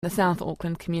The South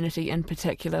Auckland community in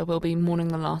particular will be mourning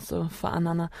the loss of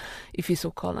Fa'anānā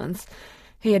Efeso Collins.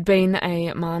 He had been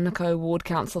a Manukau ward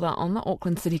councillor on the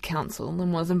Auckland City Council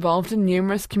and was involved in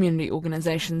numerous community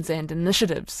organisations and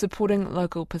initiatives supporting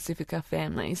local Pasifika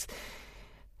families.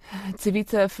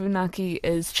 Tevita Funaki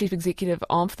is Chief Executive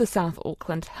of the South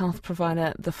Auckland health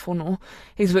provider, the Fono.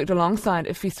 He's worked alongside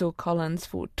Efeso Collins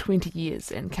for 20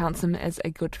 years and counts him as a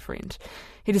good friend.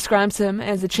 He describes him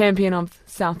as a champion of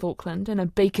South Auckland and a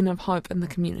beacon of hope in the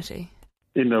community.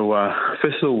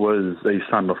 Efeso was a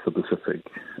son of the Pacific.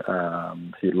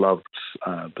 He loved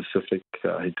Pacific.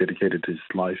 He dedicated his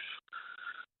life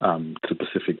to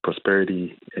Pacific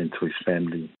prosperity and to his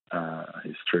family,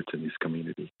 his church and his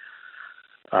community.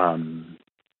 And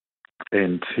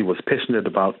he was passionate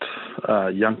about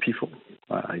young people.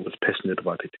 He was passionate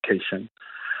about education,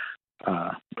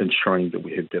 ensuring that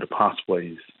we have better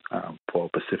pathways for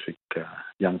Pacific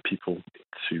young people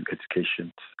to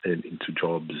education and into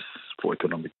jobs for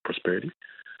economic prosperity.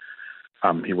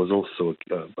 He was also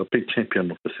a big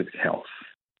champion of Pacific health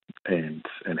and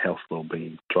health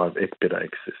well-being, drive better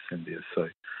access in there. So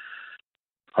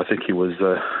I think he was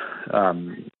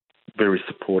very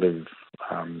supportive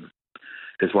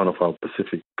as one of our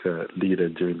Pacific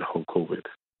leaders during the whole COVID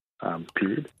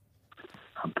period,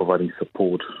 providing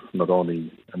support, not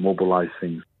only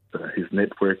mobilizing his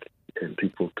network and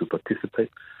people to participate,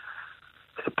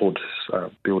 support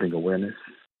building awareness,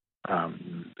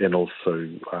 and also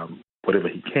whatever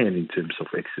he can in terms of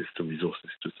access to resources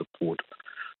to support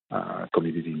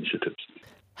community initiatives.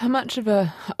 How much of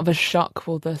a shock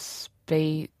will this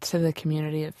be to the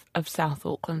community of South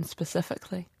Auckland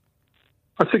specifically?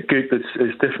 I think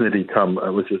it's definitely come.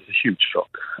 It was a huge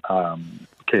shock.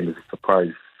 Came as a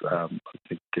surprise. I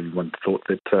think everyone thought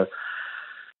that,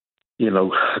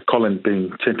 Colin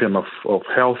being champion of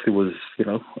health, he was,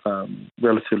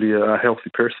 relatively a healthy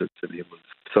person.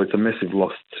 So it's a massive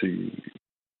loss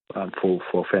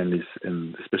for families,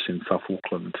 especially in South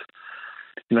Auckland.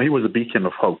 He was a beacon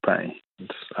of hope.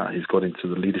 He's got into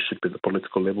the leadership at the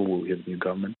political level where we have new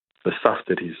government. The stuff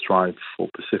that he's strived for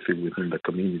Pacific within the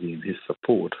community and his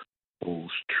support will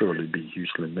surely be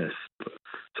hugely missed.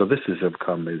 So this has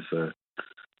come as a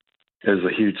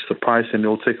huge surprise, and it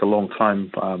will take a long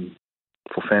time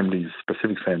for families,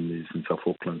 Pacific families in South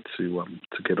Auckland, to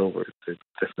get over it. It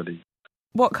definitely.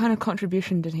 What kind of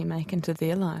contribution did he make into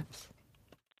their lives?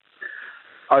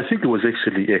 I think it was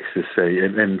actually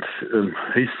XSA, and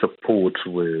his support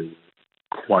was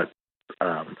quite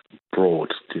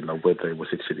broad, whether it was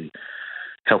actually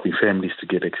helping families to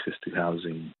get access to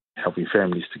housing, helping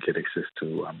families to get access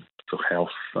to health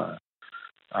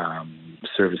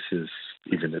services,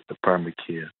 even at the primary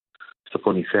care,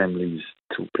 supporting families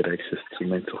to get access to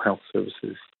mental health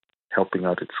services, helping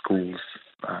out at schools.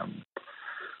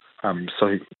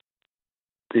 So,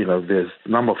 there's a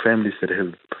number of families that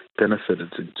have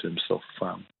benefited in terms of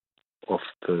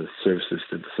the services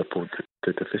and the support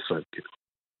that the Efeso have given.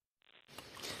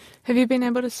 Have you been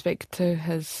able to speak to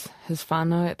his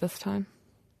whānau at this time?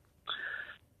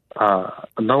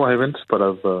 No, I haven't, but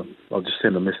I'll just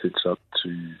send a message out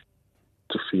to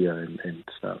Fia and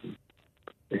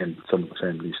some of the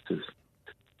families to,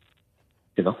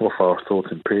 offer our thoughts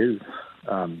and prayers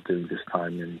during this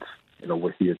time, and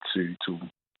we're here to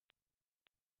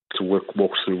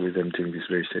walk through with them during this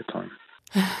very sad time.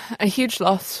 A huge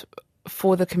loss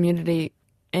for the community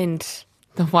and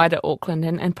the wider Auckland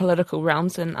and political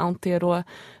realms in Aotearoa.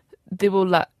 There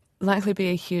will likely be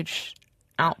a huge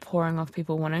outpouring of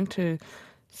people wanting to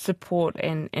support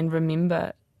and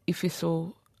remember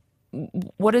Efeso.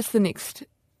 What is the next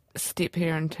step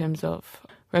here in terms of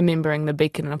remembering the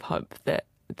beacon of hope that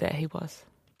he was?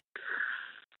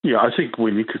 Yeah, I think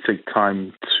we need to take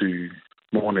time to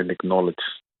mourn and acknowledge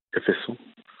Efeso.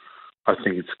 I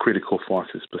think it's critical for us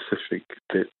as Pacific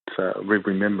that we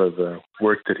remember the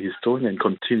work that he's doing and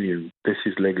continue. This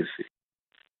is his legacy,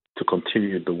 to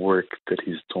continue the work that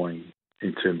he's doing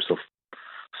in terms of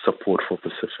support for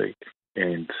Pacific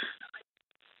and,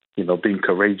 being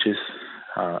courageous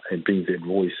and being their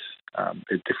voice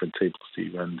at different tables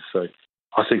even. So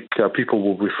I think people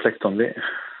will reflect on that.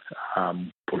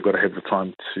 We've got to have the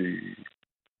time to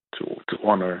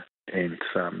honour and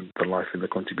the life and the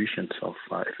contributions of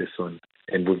Efeso,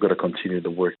 and we've got to continue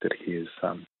the work that he has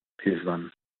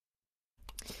done.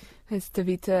 It's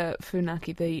Tevita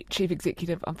Funaki, the Chief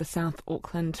Executive of the South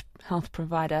Auckland health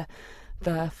provider,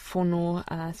 the Fono,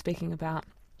 speaking about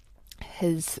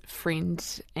his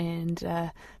friend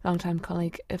and longtime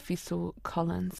colleague Efeso Collins.